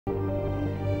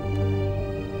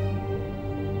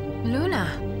Luna.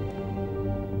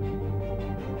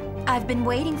 I've been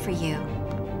waiting for you.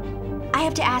 I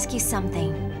have to ask you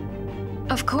something.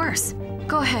 Of course.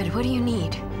 Go ahead, what do you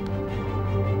need?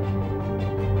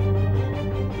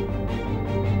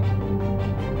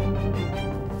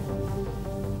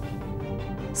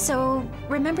 So,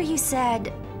 remember you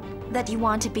said that you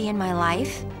want to be in my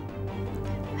life?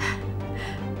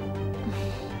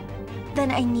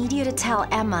 Then I need you to tell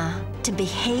Emma to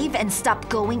behave and stop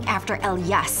going after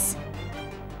Elias.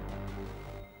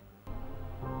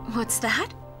 What's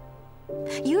that?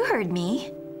 You heard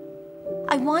me.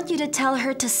 I want you to tell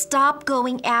her to stop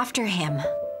going after him.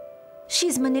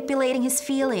 She's manipulating his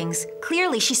feelings.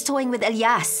 Clearly, she's toying with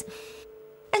Elias.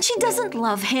 And she doesn't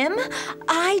love him.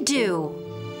 I do.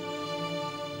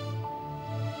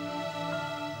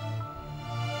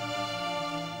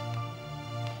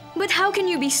 But how can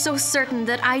you be so certain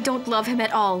that I don't love him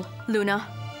at all, Luna?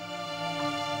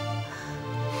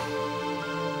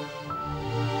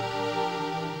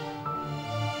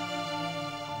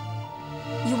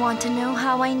 You want to know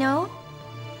how I know?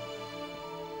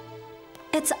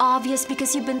 It's obvious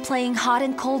because you've been playing hot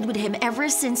and cold with him ever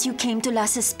since you came to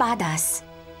Las Espadas.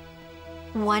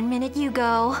 1 minute you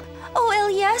go, "Oh,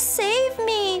 Elias, save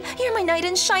me! You're my knight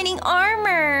in shining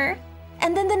armor!"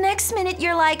 And then the next minute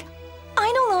you're like,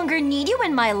 "I no longer need you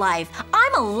in my life.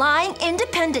 I'm a lying,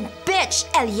 independent bitch,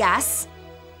 Elias."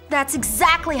 That's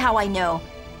exactly how I know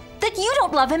that you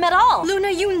don't love him at all.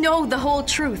 Luna, you know the whole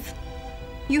truth.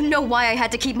 You know why I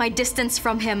had to keep my distance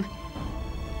from him.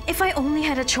 If I only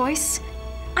had a choice,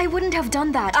 I wouldn't have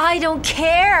done that. I don't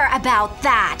care about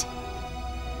that.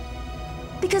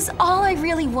 Because all I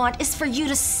really want is for you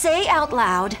to say out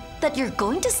loud that you're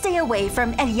going to stay away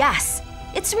from Elias.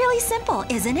 It's really simple,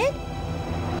 isn't it?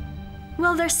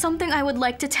 Well, there's something I would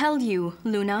like to tell you,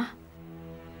 Luna.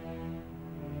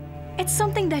 It's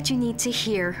something that you need to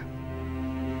hear.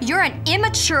 You're an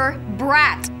immature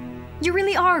brat. You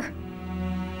really are.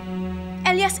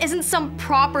 Elias isn't some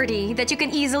property that you can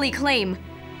easily claim.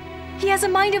 He has a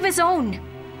mind of his own.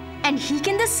 And he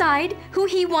can decide who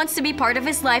he wants to be part of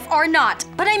his life or not.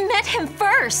 But I met him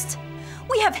first.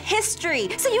 We have history,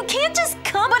 so you can't just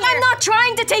come But here. I'm not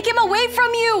trying to take him away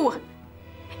from you.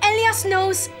 Elias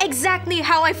knows exactly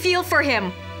how I feel for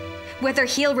him. Whether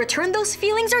he'll return those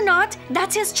feelings or not,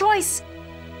 that's his choice.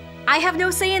 I have no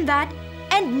say in that,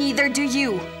 and neither do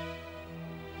you.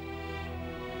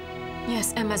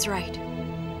 Yes, Emma's right.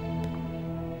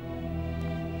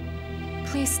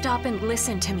 Please stop and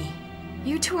listen to me.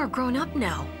 You two are grown up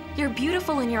now. You're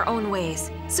beautiful in your own ways.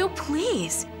 So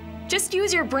please, just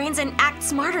use your brains and act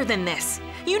smarter than this.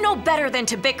 You know better than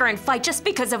to bicker and fight just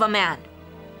because of a man.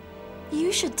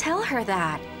 You should tell her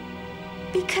that.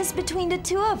 Because between the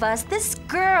two of us, this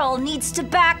girl needs to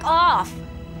back off.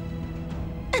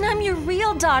 And I'm your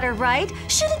real daughter, right?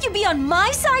 Shouldn't you be on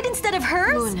my side instead of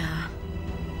hers? Luna.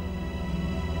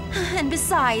 And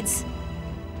besides,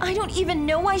 I don't even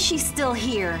know why she's still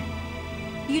here.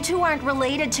 You two aren't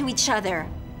related to each other.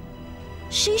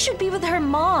 She should be with her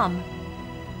mom,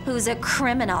 who's a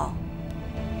criminal.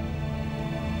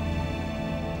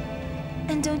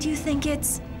 And don't you think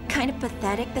it's kind of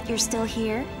pathetic that you're still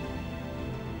here?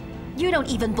 You don't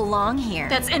even belong here.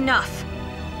 That's enough.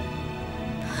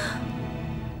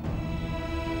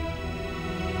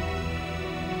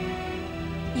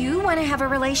 You want to have a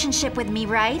relationship with me,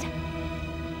 right?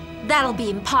 That'll be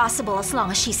impossible as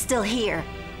long as she's still here.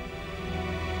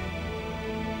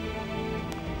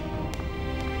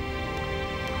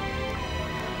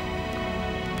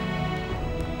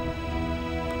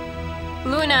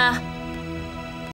 Luna.